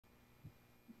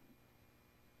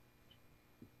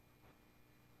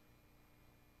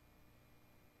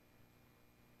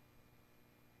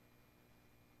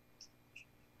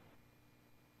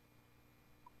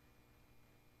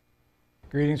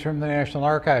Greetings from the National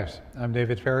Archives. I'm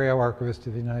David Ferriero, Archivist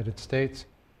of the United States,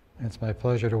 and it's my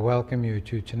pleasure to welcome you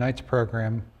to tonight's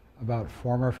program about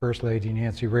former First Lady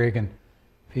Nancy Reagan,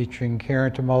 featuring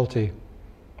Karen Tulmulty,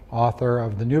 author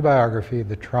of the new biography,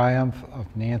 The Triumph of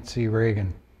Nancy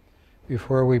Reagan.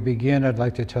 Before we begin, I'd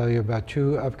like to tell you about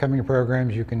two upcoming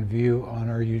programs you can view on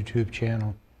our YouTube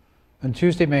channel. On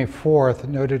Tuesday, May 4th,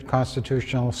 noted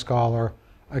constitutional scholar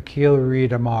Akhil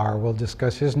Reed Amar will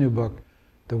discuss his new book,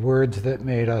 The Words That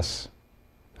Made Us,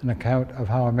 an account of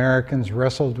how Americans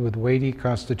wrestled with weighty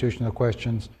constitutional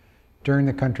questions during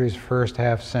the country's first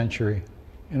half-century.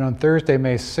 And on Thursday,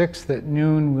 May 6th at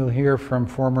noon, we'll hear from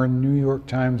former New York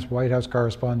Times White House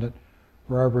correspondent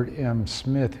Robert M.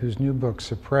 Smith, whose new book,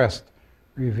 Suppressed,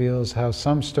 reveals how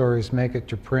some stories make it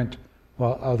to print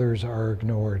while others are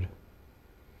ignored.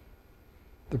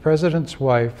 The President's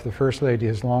wife, the First Lady,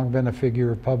 has long been a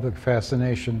figure of public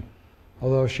fascination,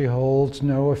 although she holds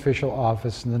no official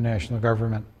office in the national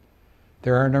government.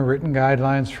 There are no written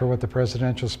guidelines for what the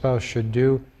presidential spouse should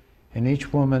do, and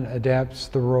each woman adapts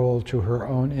the role to her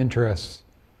own interests.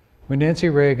 When Nancy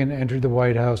Reagan entered the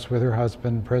White House with her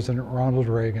husband, President Ronald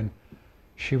Reagan,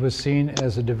 she was seen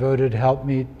as a devoted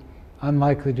helpmeet,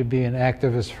 unlikely to be an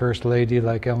activist First Lady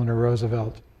like Eleanor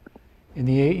Roosevelt. In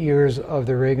the 8 years of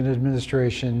the Reagan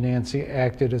administration, Nancy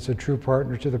acted as a true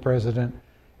partner to the president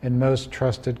and most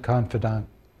trusted confidant.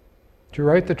 To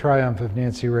write The Triumph of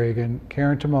Nancy Reagan,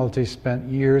 Karen Tulmulty spent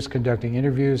years conducting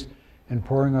interviews and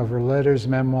poring over letters,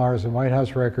 memoirs, and White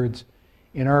House records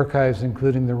in archives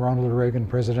including the Ronald Reagan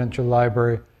Presidential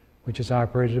Library, which is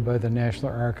operated by the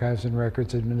National Archives and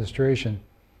Records Administration.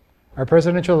 Our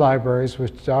presidential libraries,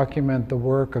 which document the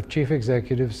work of chief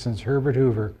executives since Herbert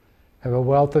Hoover, have a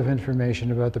wealth of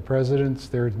information about the presidents,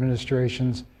 their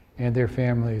administrations, and their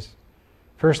families.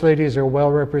 First Ladies are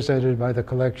well represented by the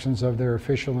collections of their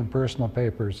official and personal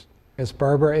papers. As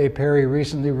Barbara A. Perry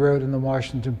recently wrote in the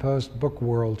Washington Post Book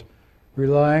World,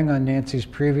 relying on Nancy's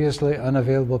previously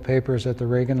unavailable papers at the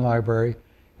Reagan Library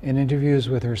and interviews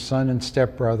with her son and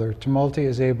stepbrother, Tulmulty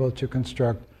is able to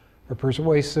construct a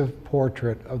persuasive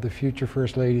portrait of the future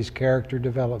First Lady's character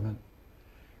development.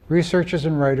 Researchers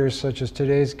and writers such as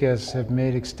today's guests have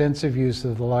made extensive use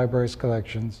of the library's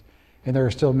collections, and there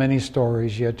are still many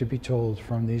stories yet to be told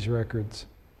from these records.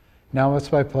 Now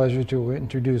it's my pleasure to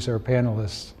introduce our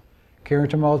panelists. Karen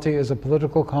Tulmulty is a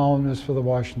political columnist for the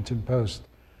Washington Post.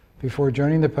 Before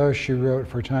joining the Post, she wrote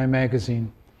for Time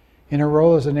magazine. In her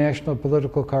role as a national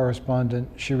political correspondent,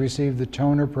 she received the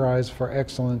Toner Prize for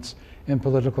Excellence in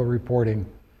Political Reporting.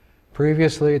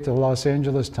 Previously at the Los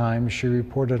Angeles Times, she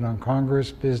reported on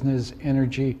Congress, business,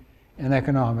 energy, and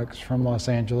economics from Los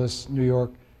Angeles, New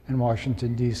York, and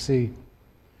Washington, D.C.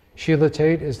 Sheila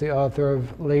Tate is the author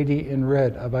of Lady in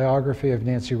Red, a biography of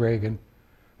Nancy Reagan.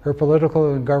 Her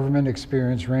political and government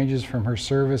experience ranges from her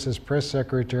service as press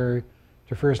secretary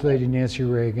to First Lady Nancy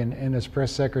Reagan and as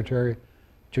press secretary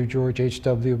to George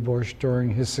H.W. Bush during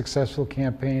his successful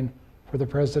campaign for the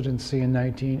presidency in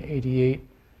 1988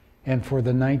 and for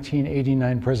the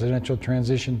 1989 presidential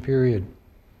transition period.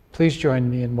 Please join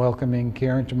me in welcoming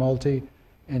Karen Tulmulty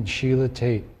and Sheila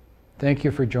Tate. Thank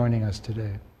you for joining us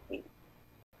today.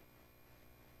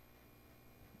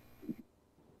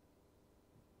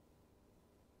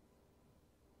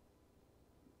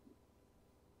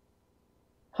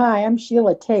 Hi, I'm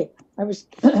Sheila Tate. I was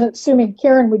assuming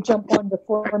Karen would jump on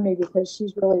before me because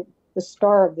she's really the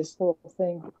star of this whole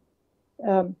thing.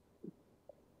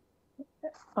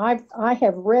 I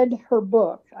have read her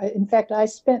book. In fact, I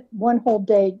spent one whole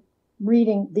day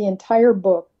reading the entire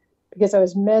book because I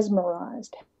was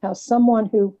mesmerized how someone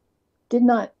who did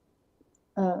not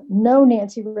know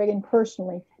Nancy Reagan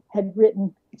personally had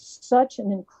written such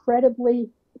an incredibly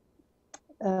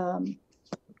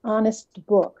honest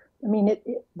book. I mean,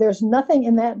 there's nothing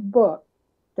in that book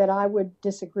that I would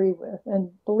disagree with. And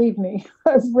believe me,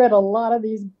 I've read a lot of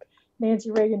these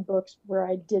Nancy Reagan books where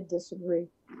I did disagree.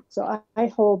 So I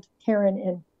hold Karen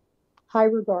in high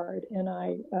regard, and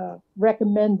I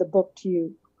recommend the book to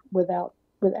you without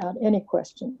any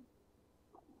question.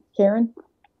 Karen?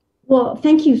 Well,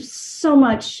 thank you so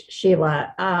much,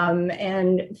 Sheila.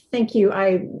 And thank you.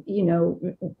 I,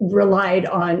 relied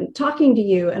on talking to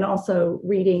you and also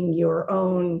reading your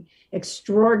own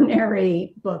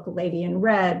extraordinary book, Lady in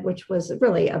Red, which was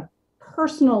really a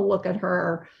personal look at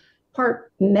her,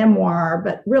 part memoir,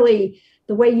 but really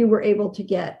the way you were able to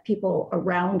get people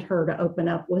around her to open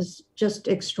up was just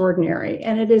extraordinary.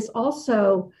 And it is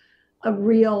also a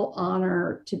real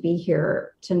honor to be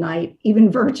here tonight,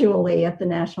 even virtually at the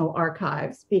National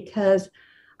Archives, because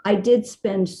I did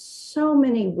spend so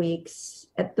many weeks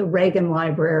at the Reagan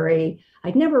Library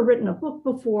I'd never written a book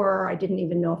before. I didn't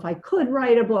even know if I could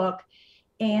write a book.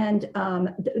 And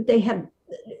they had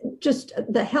just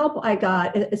the help I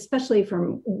got, especially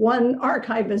from one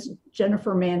archivist,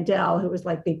 Jennifer Mandel, who was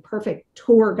like the perfect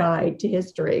tour guide to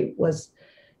history, was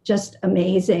just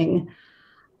amazing.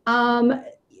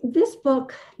 This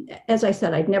book, as I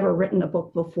said, I'd never written a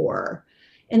book before.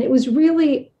 And it was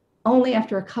really only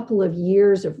after a couple of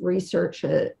years of research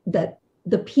that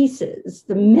the pieces,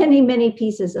 the many, many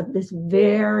pieces of this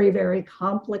very, very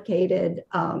complicated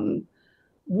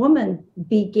woman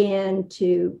began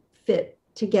to fit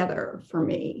together for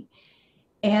me.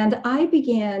 And I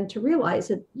began to realize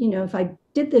that, you know, if I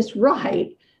did this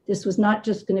right, this was not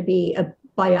just going to be a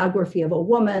biography of a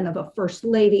woman, of a first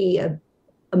lady, a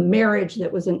marriage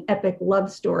that was an epic love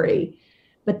story,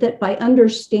 but that by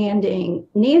understanding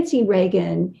Nancy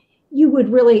Reagan, you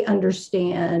would really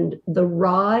understand the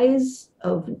rise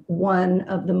of one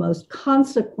of the most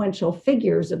consequential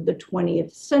figures of the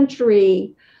 20th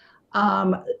century,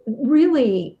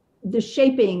 really the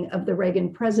shaping of the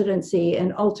Reagan presidency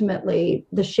and ultimately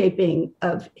the shaping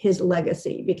of his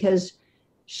legacy, because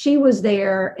she was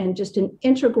there and just an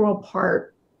integral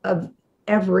part of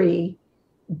every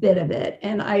bit of it.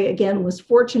 And I, again, was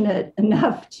fortunate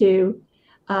enough to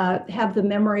have the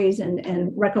memories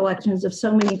and recollections of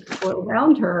so many people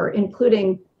around her,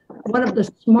 including one of the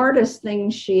smartest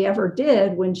things she ever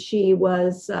did when she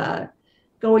was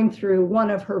going through one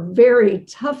of her very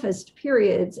toughest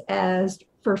periods as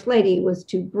First Lady, was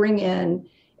to bring in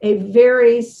a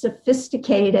very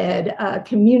sophisticated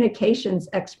communications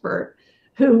expert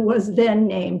who was then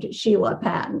named Sheila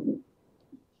Patton.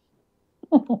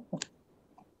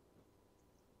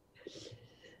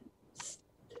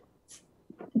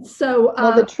 So,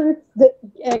 well, the truth,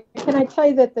 can I tell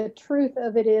you that the truth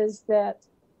of it is that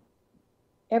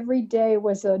every day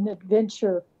was an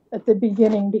adventure at the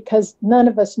beginning, because none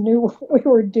of us knew what we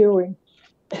were doing.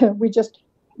 We just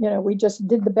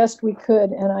did the best we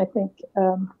could. And I think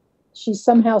she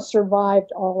somehow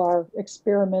survived all our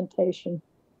experimentation.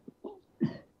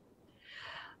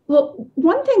 Well,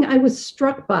 one thing I was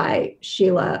struck by,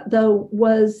 Sheila, though,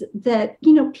 was that,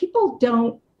 you know, people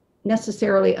don't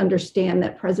necessarily understand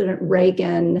that President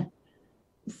Reagan,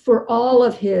 for all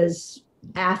of his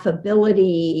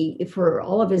affability, for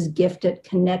all of his gift at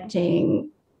connecting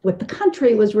with the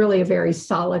country, was really a very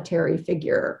solitary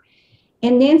figure.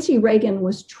 And Nancy Reagan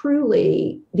was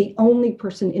truly the only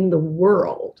person in the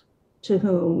world to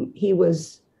whom he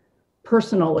was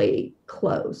personally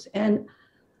close. And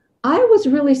I was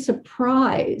really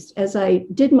surprised as I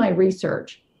did my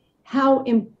research how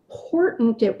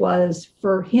important it was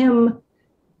for him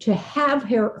to have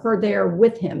her there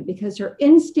with him, because her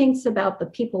instincts about the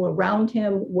people around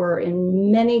him were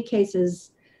in many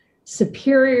cases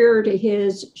superior to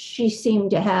his. She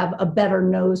seemed to have a better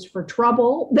nose for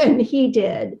trouble than he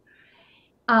did.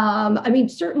 I mean,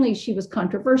 certainly she was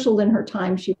controversial in her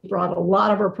time. She brought a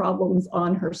lot of her problems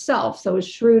on herself. So as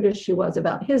shrewd as she was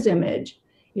about his image,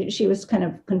 she was kind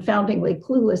of confoundingly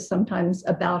clueless sometimes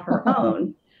about her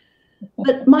own.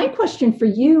 But my question for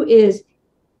you is,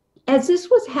 as this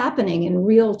was happening in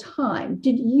real time,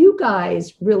 did you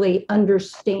guys really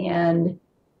understand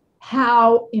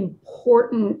how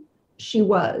important she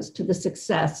was to the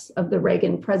success of the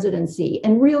Reagan presidency?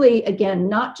 And really, again,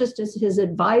 not just as his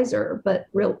advisor, but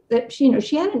that she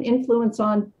had an influence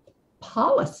on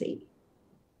policy.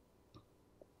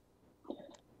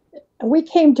 We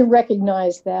came to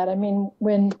recognize that. I mean,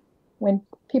 when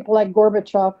people like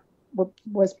Gorbachev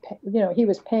he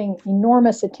was paying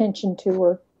enormous attention to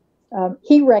her,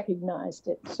 he recognized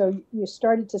it. So you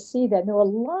started to see that. There were a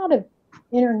lot of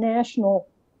international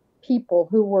people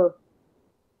who were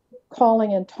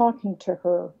calling and talking to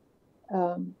her.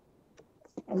 A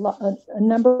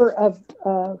number of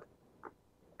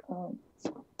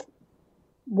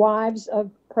wives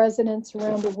of presidents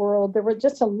around the world. There were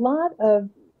just a lot of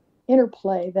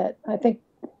interplay that I think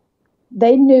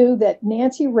they knew that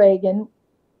Nancy Reagan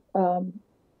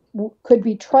could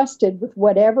be trusted with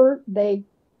whatever they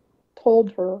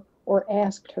told her or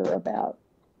asked her about.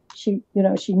 She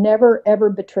never ever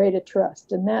betrayed a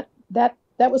trust, and that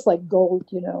was like gold,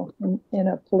 in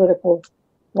a political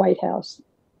White House.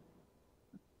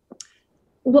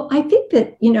 Well, I think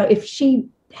that, if she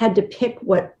had to pick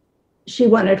what she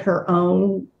wanted her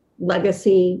own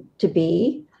legacy to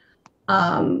be,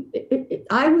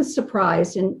 I was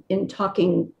surprised in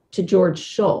talking to George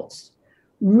Shultz,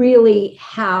 really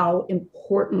how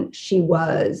important she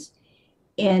was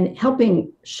in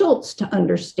helping Shultz to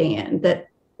understand that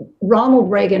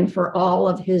Ronald Reagan, for all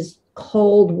of his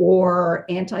Cold War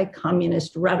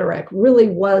anti-communist rhetoric, really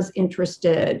was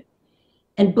interested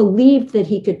and believed that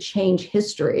he could change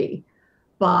history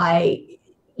by,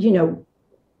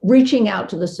 reaching out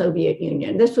to the Soviet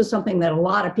Union. This was something that a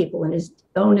lot of people in his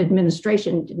own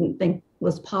administration didn't think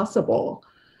was possible.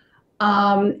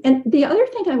 And the other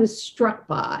thing I was struck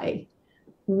by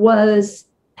was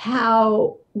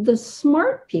how the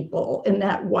smart people in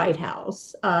that White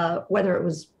House, whether it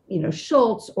was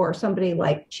Schultz or somebody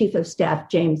like Chief of Staff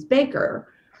James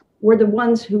Baker, were the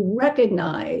ones who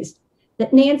recognized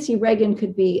that Nancy Reagan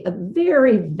could be a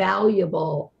very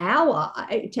valuable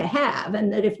ally to have,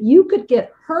 and that if you could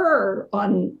get her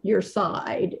on your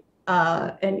side,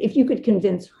 and if you could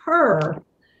convince her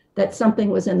that something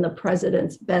was in the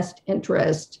president's best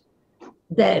interest,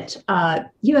 that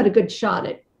you had a good shot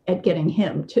at getting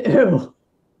him too.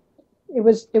 It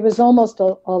was almost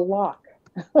a lock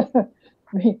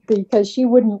because she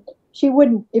wouldn't,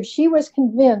 if she was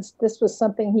convinced this was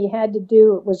something he had to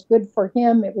do, it was good for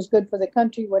him, it was good for the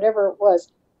country, whatever it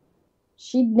was,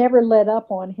 she'd never let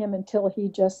up on him until he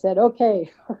just said,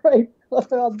 okay, all right,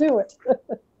 I'll do it.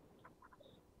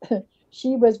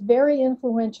 She was very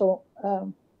influential.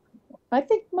 I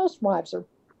think most wives are,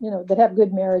 that have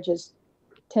good marriages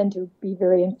tend to be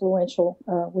very influential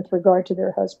with regard to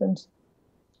their husbands.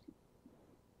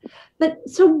 But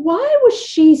so why was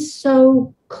she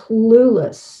so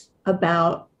clueless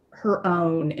about her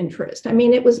own interest? I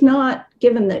mean, it was not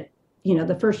given that,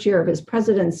 the first year of his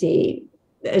presidency,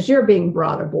 as you're being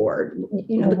brought aboard,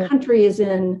 the country is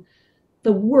in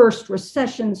the worst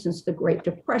recession since the Great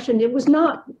Depression. It was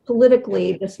not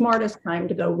politically the smartest time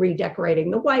to go redecorating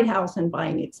the White House and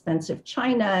buying expensive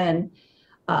china and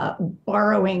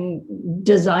borrowing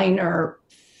designer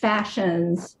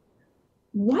fashions.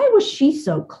 Why was she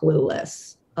so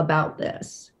clueless about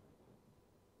this?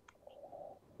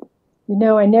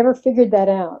 I never figured that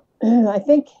out. I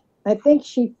think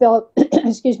she felt,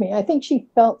 excuse me, I think she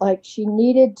felt like she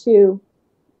needed to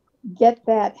get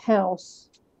that house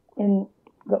in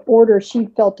the order she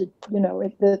felt it,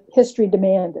 the history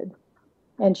demanded.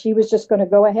 And she was just going to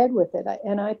go ahead with it.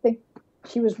 And I think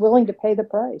she was willing to pay the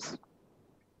price.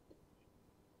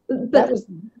 That was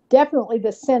definitely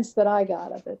the sense that I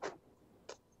got of it.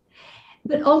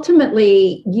 But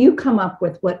ultimately, you come up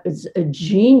with what is a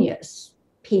genius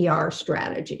PR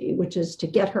strategy, which is to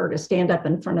get her to stand up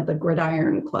in front of the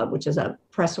Gridiron Club, which is a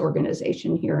press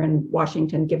organization here in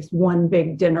Washington, gives one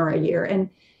big dinner a year, and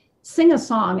sing a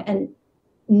song and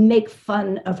make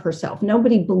fun of herself.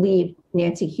 Nobody believed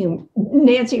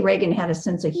Nancy Reagan had a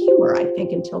sense of humor, I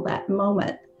think, until that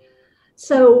moment.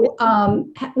 So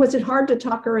was it hard to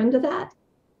talk her into that?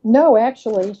 No,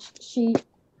 actually, she,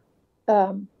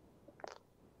 what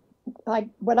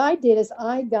I did is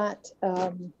I got,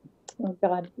 oh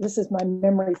God, this is my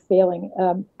memory failing,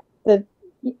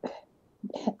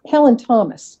 Helen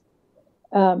Thomas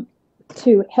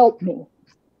to help me.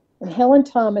 And Helen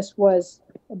Thomas was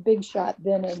a big shot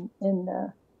then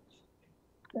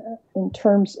in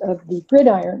terms of the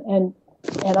Gridiron, and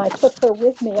I took her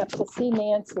with me up to see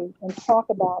Nancy and talk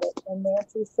about it. And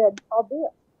Nancy said, "I'll do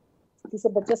it." She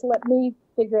said, "But just let me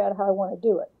figure out how I want to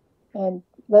do it, and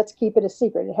let's keep it a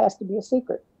secret. It has to be a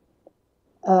secret."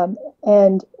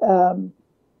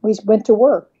 We went to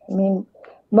work. I mean,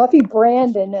 Muffy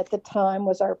Brandon at the time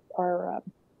was our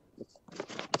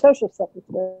social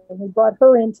secretary, and we brought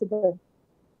her into the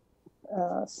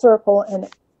circle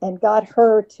and got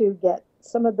her to get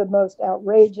some of the most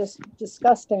outrageous,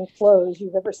 disgusting clothes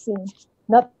you've ever seen.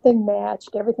 Nothing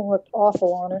matched. Everything looked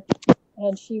awful on her,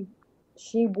 and she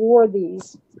wore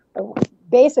these.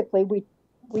 Basically, we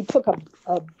took a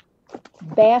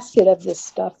basket of this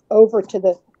stuff over to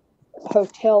the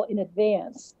hotel in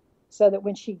advance, so that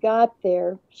when she got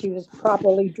there, she was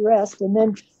properly dressed, and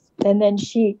then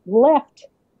she left.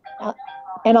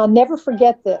 And I'll never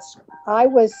forget this. I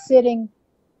was sitting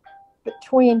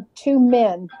between two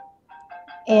men,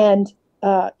 and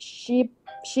she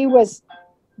was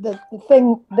the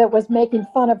thing that was making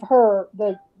fun of her.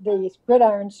 The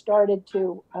Gridiron started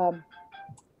to. I'm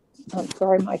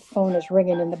sorry, my phone is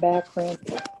ringing in the background.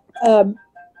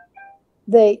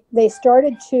 They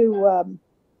started to.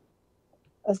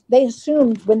 They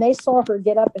assumed when they saw her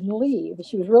get up and leave,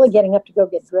 she was really getting up to go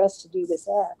get dressed to do this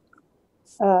act.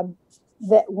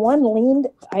 That one leaned,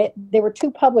 there were two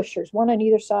publishers, one on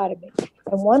either side of me,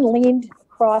 and one leaned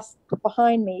across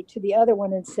behind me to the other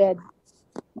one and said,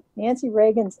 "Nancy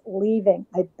Reagan's leaving.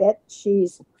 I bet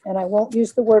she's," and I won't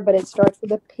use the word, but it starts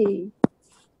with a P,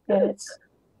 and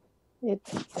it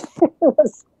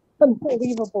was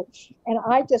unbelievable. And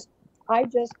I just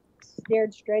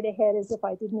stared straight ahead as if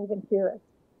I didn't even hear it.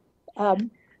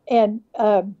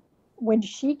 When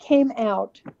she came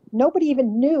out, nobody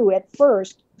even knew at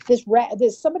first this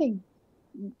somebody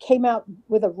came out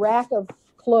with a rack of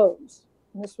clothes.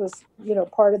 And this was,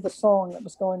 part of the song that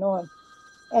was going on.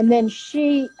 And then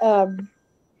she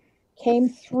came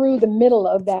through the middle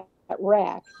of that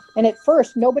rack. And at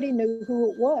first, nobody knew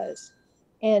who it was.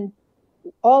 And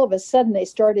all of a sudden, they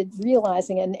started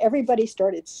realizing, and everybody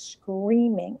started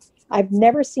screaming. I've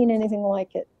never seen anything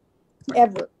like it,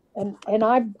 ever. And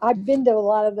I've been to a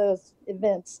lot of those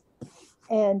events,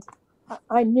 and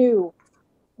I knew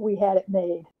we had it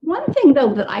made. One thing,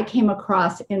 though, that I came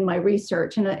across in my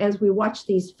research, and as we watch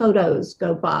these photos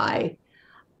go by,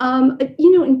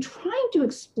 in trying to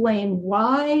explain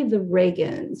why the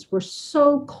Reagans were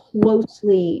so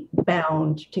closely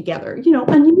bound together,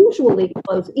 unusually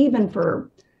close, even for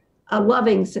a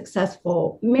loving,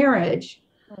 successful marriage,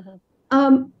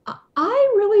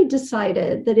 I really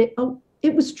decided that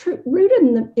it was true,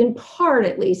 rooted in part,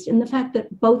 at least, in the fact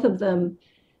that both of them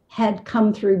had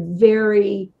come through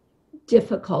very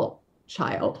difficult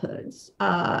childhoods,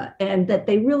 and that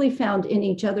they really found in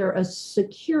each other a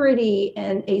security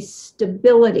and a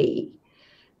stability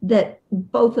that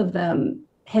both of them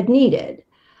had needed.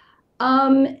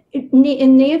 In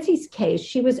Nancy's case,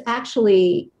 she was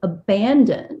actually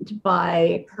abandoned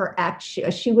by her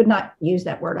she would not use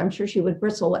that word. I'm sure she would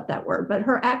bristle at that word, but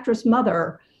her actress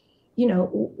mother,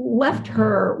 left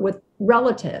her with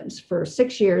relatives for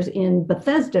 6 years in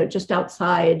Bethesda, just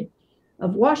outside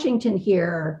of Washington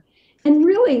here, and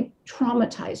really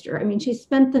traumatized her. I mean, she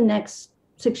spent the next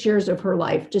 6 years of her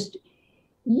life just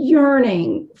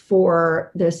yearning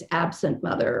for this absent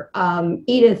mother.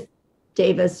 Edith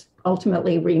Davis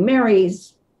ultimately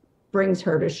remarries, brings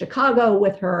her to Chicago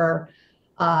with her.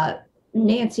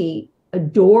 Nancy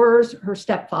adores her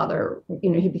stepfather.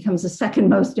 He becomes the second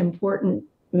most important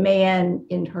man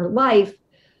in her life.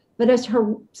 But as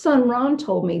her son Ron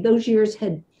told me, those years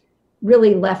had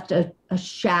really left a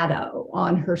shadow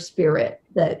on her spirit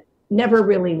that never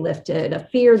really lifted, a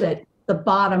fear that the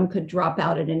bottom could drop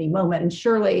out at any moment. And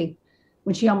surely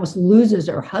when she almost loses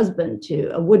her husband to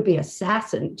a would-be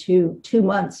assassin 2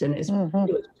 months in his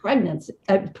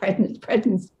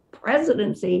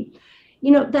presidency,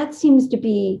 that seems to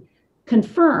be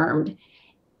confirmed.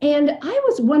 And I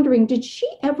was wondering, did she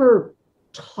ever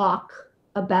talk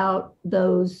about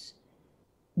those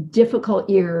difficult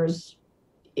years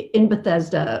in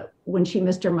Bethesda when she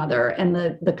missed her mother and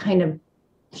the kind of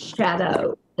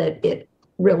shadow that it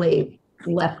really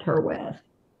left her with?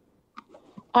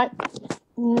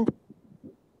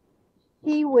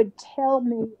 He would tell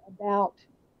me about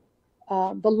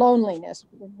the loneliness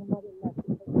when her mother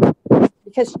left,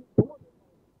 because she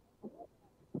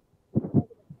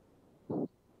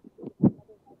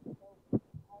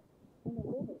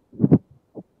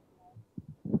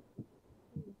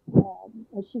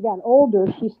as she got older,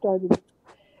 she started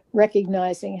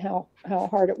recognizing how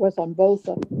hard it was on both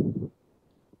of them.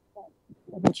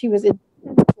 I mean, she was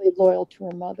intensely loyal to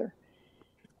her mother.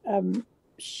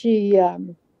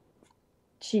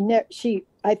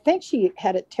 I think she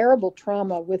had a terrible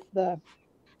trauma with the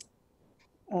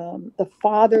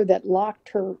father that locked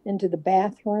her into the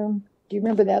bathroom. Do you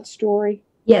remember that story?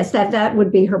 Yes, that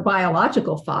would be her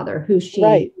biological father, who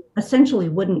she essentially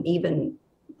wouldn't even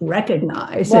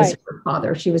recognize as her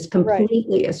father. She was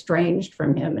completely estranged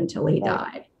from him until he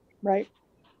died. Right.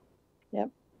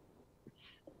 Yep.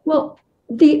 Well,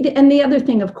 the other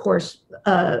thing, of course,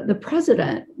 the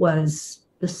president was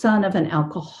the son of an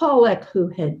alcoholic who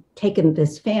had taken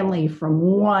this family from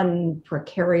one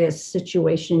precarious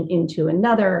situation into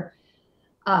another.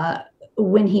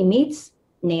 When he meets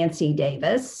Nancy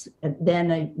Davis,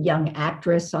 then a young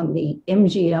actress on the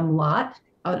MGM lot,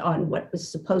 on what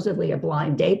was supposedly a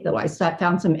blind date, though I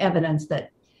found some evidence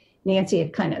that Nancy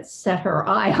had kind of set her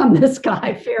eye on this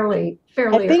guy fairly.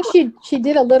 I think she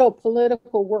did a little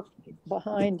political work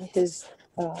behind his,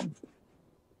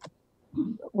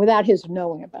 without his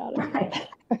knowing about it. Right.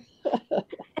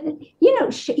 And,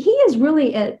 he is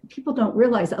really people don't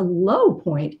realize, a low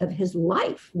point of his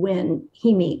life when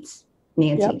he meets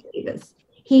Nancy Davis.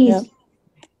 He's,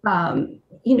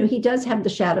 he does have the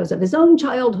shadows of his own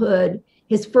childhood.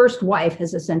 His first wife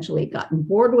has essentially gotten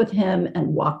bored with him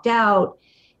and walked out.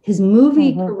 His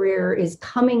movie career is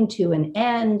coming to an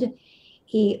end.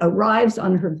 He arrives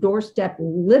on her doorstep,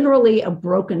 literally a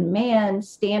broken man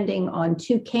standing on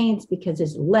 2 canes because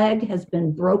his leg has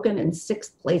been broken in 6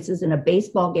 places in a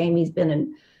baseball game. He's been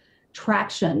in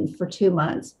traction for 2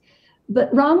 months.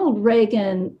 But Ronald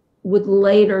Reagan would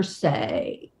later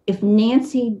say, if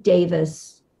Nancy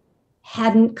Davis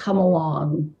hadn't come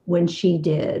along when she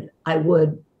did, I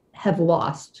would have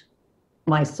lost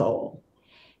my soul.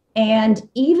 And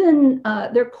even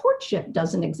their courtship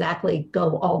doesn't exactly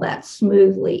go all that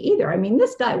smoothly either. I mean,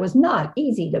 this guy was not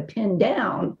easy to pin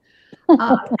down.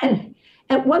 And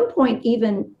at one point,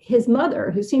 even his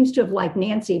mother, who seems to have liked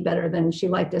Nancy better than she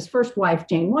liked his first wife,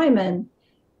 Jane Wyman,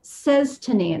 says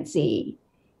to Nancy,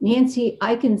 Nancy,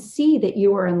 I can see that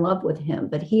you are in love with him,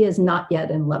 but he is not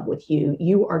yet in love with you.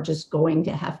 You are just going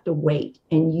to have to wait,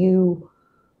 and you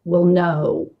will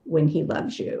know when he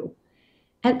loves you.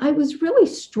 And I was really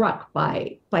struck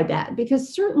by that,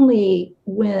 because certainly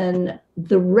when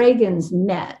the Reagans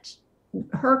met,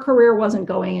 her career wasn't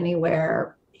going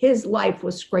anywhere. His life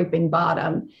was scraping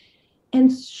bottom.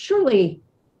 And surely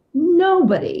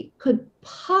nobody could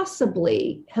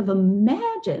possibly have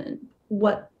imagined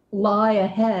what lie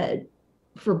ahead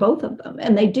for both of them.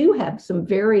 And they do have some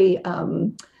very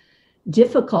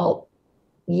difficult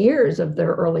years of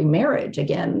their early marriage.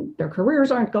 Again, their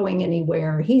careers aren't going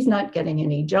anywhere. He's not getting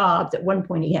any jobs. At one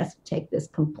point, he has to take this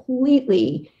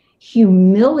completely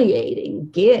humiliating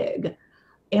gig,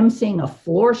 emceeing a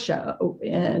floor show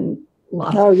in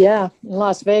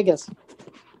Las Vegas.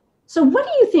 So what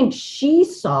do you think she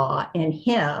saw in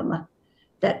him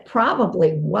that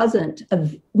probably wasn't,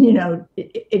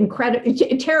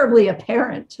 terribly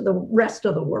apparent to the rest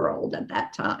of the world at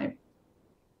that time?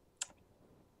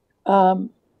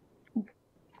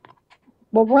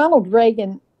 Well, Ronald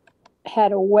Reagan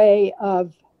had a way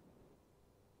of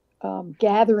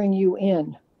gathering you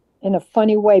in a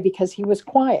funny way, because he was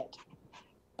quiet,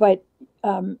 but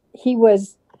he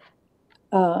was.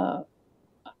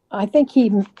 I think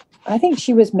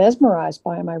she was mesmerized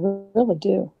by him. I really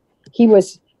do. He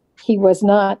was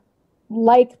not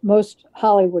like most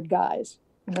Hollywood guys.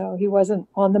 He wasn't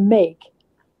on the make.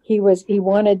 He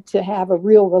wanted to have a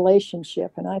real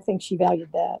relationship, and I think she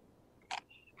valued that.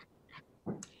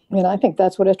 And I think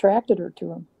that's what attracted her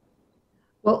to him.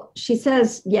 Well, she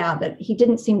says, that he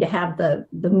didn't seem to have the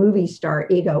movie star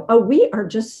ego. Oh, we are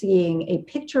just seeing a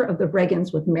picture of the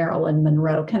Reagans with Marilyn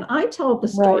Monroe. Can I tell the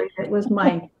story? Right. It was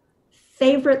my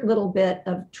favorite little bit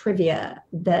of trivia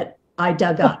that I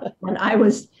dug up when I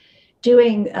was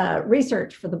doing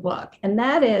research for the book. And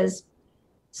that is,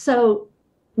 so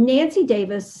Nancy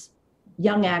Davis,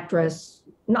 young actress,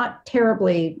 not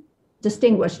terribly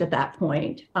distinguished at that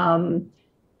point,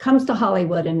 comes to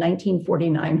Hollywood in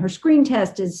 1949. Her screen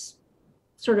test is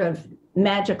sort of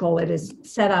magical. It is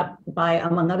set up by,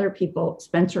 among other people,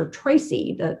 Spencer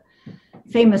Tracy, the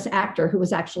famous actor who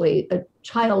was actually a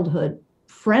childhood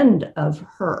friend of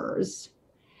hers.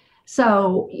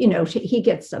 So, he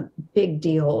gets a big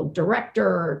deal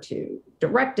director to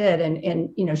direct it.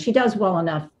 And she does well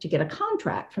enough to get a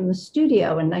contract from the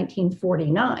studio in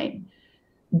 1949.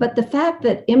 But the fact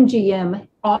that MGM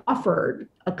offered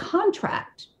a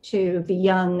contract to the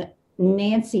young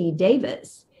Nancy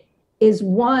Davis is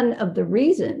one of the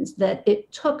reasons that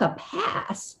it took a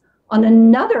pass on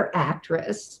another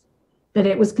actress that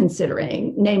it was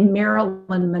considering, named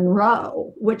Marilyn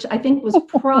Monroe, which I think was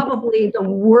probably the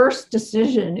worst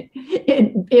decision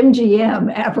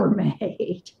MGM ever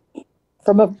made.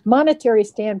 From a monetary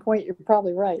standpoint, you're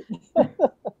probably right.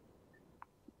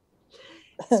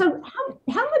 So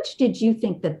how much did you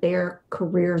think that their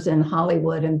careers in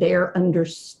Hollywood and their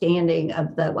understanding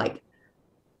of the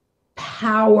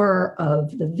power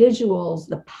of the visuals,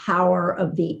 the power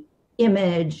of the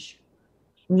image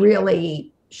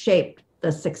really shaped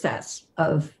the success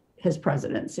of his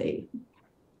presidency?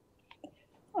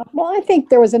 Well, I think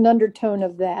there was an undertone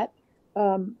of that.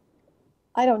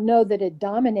 I don't know that it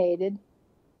dominated.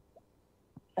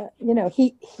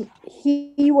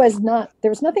 He was not,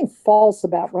 there was nothing false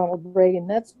about Ronald Reagan.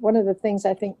 That's one of the things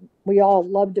I think we all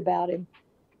loved about him.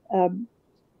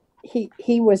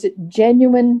 He was a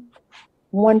genuine,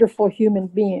 wonderful human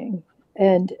being.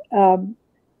 And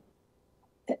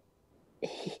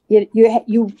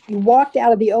you walked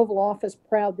out of the Oval Office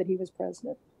proud that he was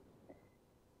president.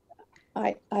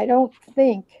 I don't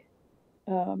think,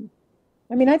 I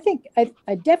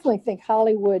definitely think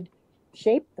Hollywood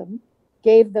shaped them,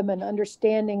 gave them an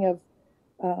understanding of,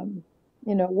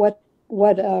 what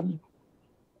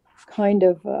kind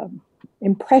of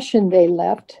impression they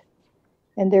left,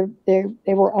 and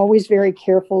they were always very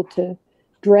careful to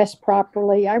dress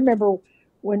properly. I remember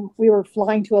when we were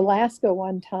flying to Alaska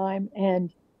one time,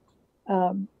 and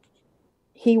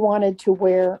he wanted to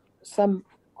wear some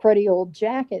cruddy old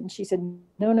jacket, and she said,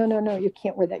 no, you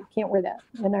can't wear that, you can't wear that.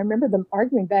 And I remember them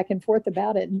arguing back and forth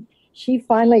about it, and she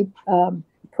finally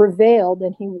prevailed,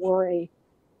 and he wore a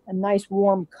nice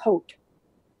warm coat.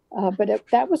 But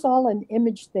that was all an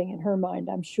image thing in her mind,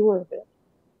 I'm sure of it.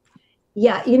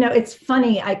 Yeah, it's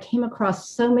funny. I came across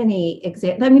so many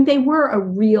examples. I mean, they were a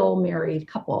real married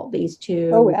couple, these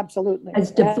Oh, two. absolutely.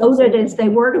 As devoted as they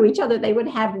were to each other, they would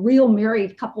have real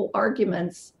married couple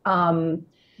arguments.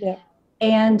 Yeah.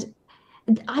 And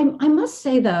I must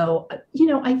say, though,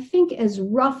 I think as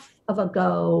rough of a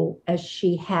go as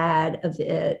she had of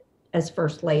it as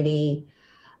First Lady,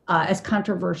 as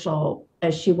controversial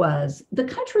as she was, the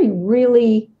country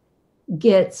really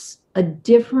gets a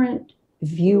different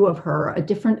view of her, a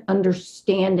different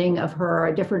understanding of her,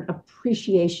 a different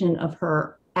appreciation of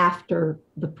her after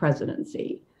the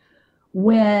presidency.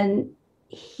 When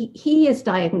he is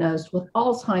diagnosed with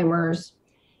Alzheimer's,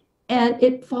 and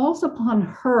it falls upon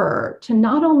her to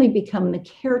not only become the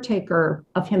caretaker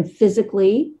of him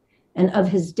physically and of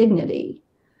his dignity,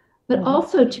 but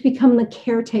also to become the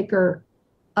caretaker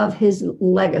of his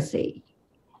legacy.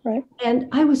 Right. And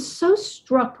I was so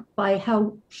struck by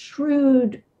how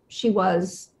shrewd she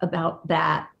was about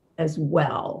that as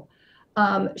well.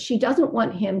 She doesn't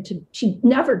want him to, she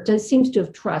never does, seems to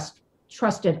have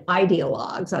trusted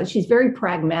ideologues. She's very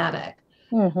pragmatic.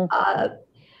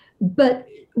 But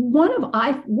one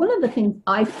of the things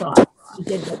I thought she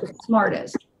did that was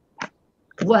smartest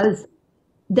was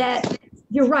that,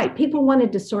 you're right, people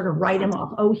wanted to sort of write him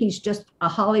off. Oh, he's just a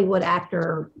Hollywood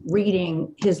actor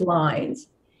reading his lines.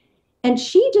 And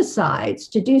she decides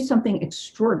to do something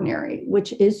extraordinary,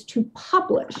 which is to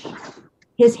publish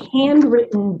his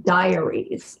handwritten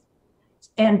diaries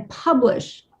and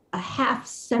publish a half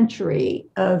century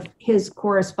of his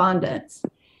correspondence,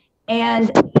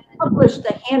 and publish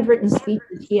the handwritten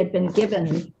speeches he had been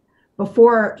given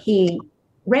before he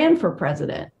ran for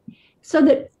president, so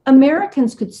that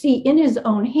Americans could see in his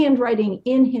own handwriting,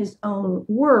 in his own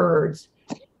words,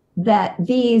 that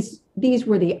these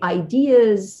were the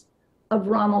ideas of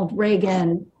Ronald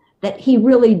Reagan, that he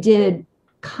really did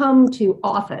come to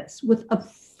office with a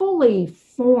fully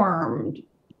formed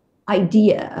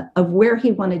idea of where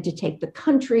he wanted to take the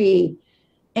country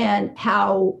and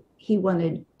how he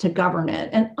wanted to govern it.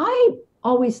 And I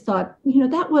always thought,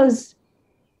 that was,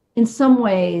 in some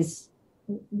ways,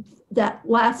 that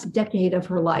last decade of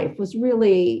her life was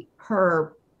really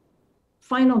her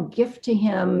final gift to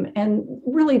him, and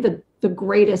really the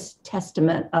greatest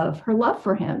testament of her love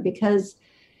for him, because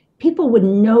people would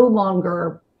no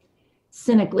longer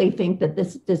cynically think that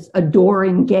this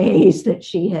adoring gaze that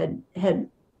she had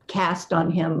cast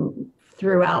on him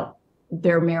throughout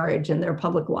their marriage and their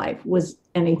public life was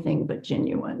anything but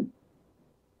genuine.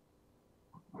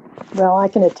 Well, I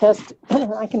can attest to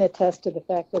the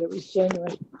fact that it was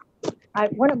genuine.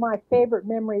 One of my favorite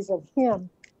memories of him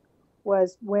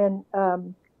was when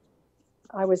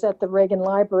I was at the Reagan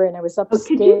Library and I was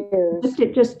upstairs.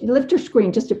 Just lift your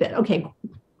screen just a bit. Okay,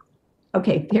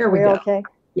 there we go. Okay.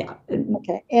 Yeah.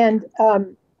 Okay. And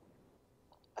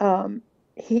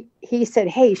he said,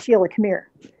 "Hey, Sheila, come here,"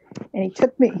 and he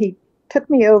took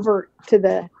me over to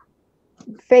the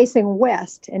facing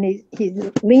west, and he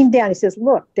leaned down. He says,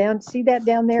 "Look down, see that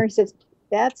down there?" He says,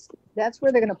 "That's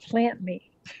where they're going to plant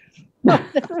me." I'll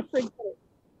never forget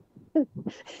it.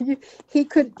 He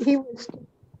was.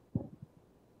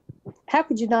 How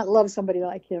could you not love somebody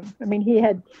like him? I mean,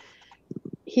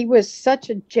 he was such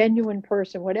a genuine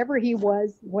person. Whatever he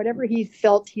was, whatever he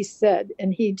felt, he said,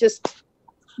 and he just,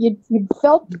 you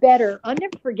felt better. I'll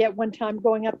never forget one time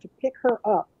going up to pick her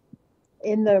up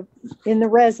in the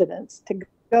residence to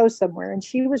go somewhere, and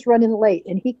she was running late,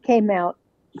 and he came out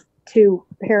to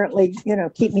apparently,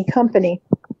 keep me company.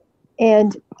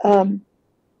 And the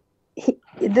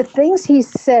things he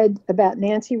said about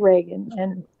Nancy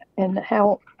Reagan and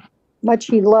how much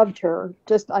he loved her,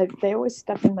 they always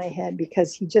stuck in my head,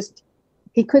 because he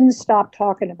couldn't stop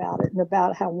talking about it and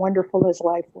about how wonderful his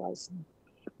life was.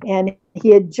 And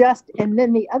and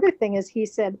then the other thing is, he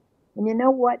said, and you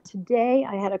know what, today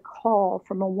I had a call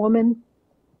from a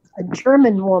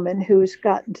German woman who's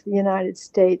gotten to the United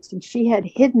States, and she had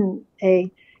hidden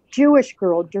a Jewish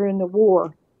girl during the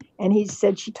war. And he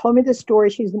said, she told me the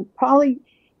story. She's probably,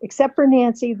 except for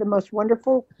Nancy, the most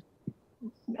wonderful,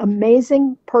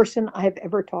 amazing person I've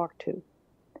ever talked to.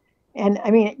 And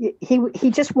I mean,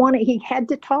 he had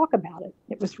to talk about it.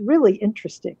 It was really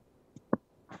interesting.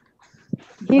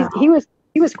 He was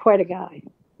quite a guy.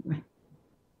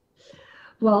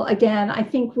 Well, again, I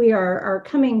think we are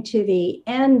coming to the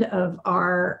end of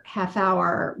our half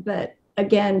hour, but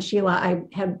again, Sheila, I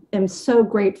am so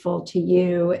grateful to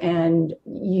you and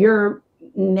your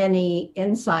many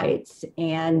insights.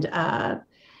 And I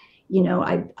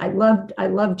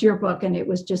loved your book, and it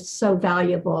was just so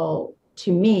valuable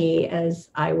to me as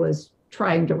I was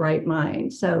trying to write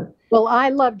mine. So, well, I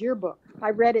loved your book.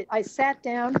 I read it. I sat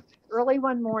down early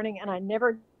one morning, and I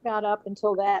never got up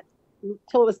until it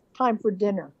was time for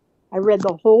dinner. I read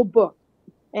the whole book,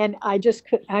 and I just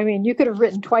could. I mean, you could have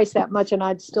written twice that much, and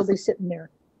I'd still be sitting there.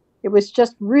 It was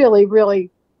just really,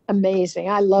 really amazing.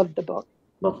 I loved the book.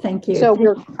 Well, thank you. So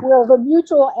we're the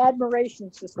mutual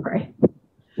admiration system. Right.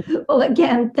 Well,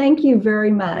 again, thank you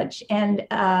very much. And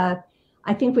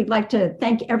I think we'd like to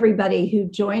thank everybody who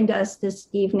joined us this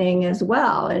evening as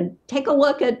well, and take a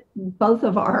look at both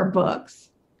of our books.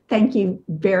 Thank you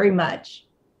very much.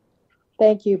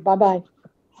 Thank you. Bye-bye.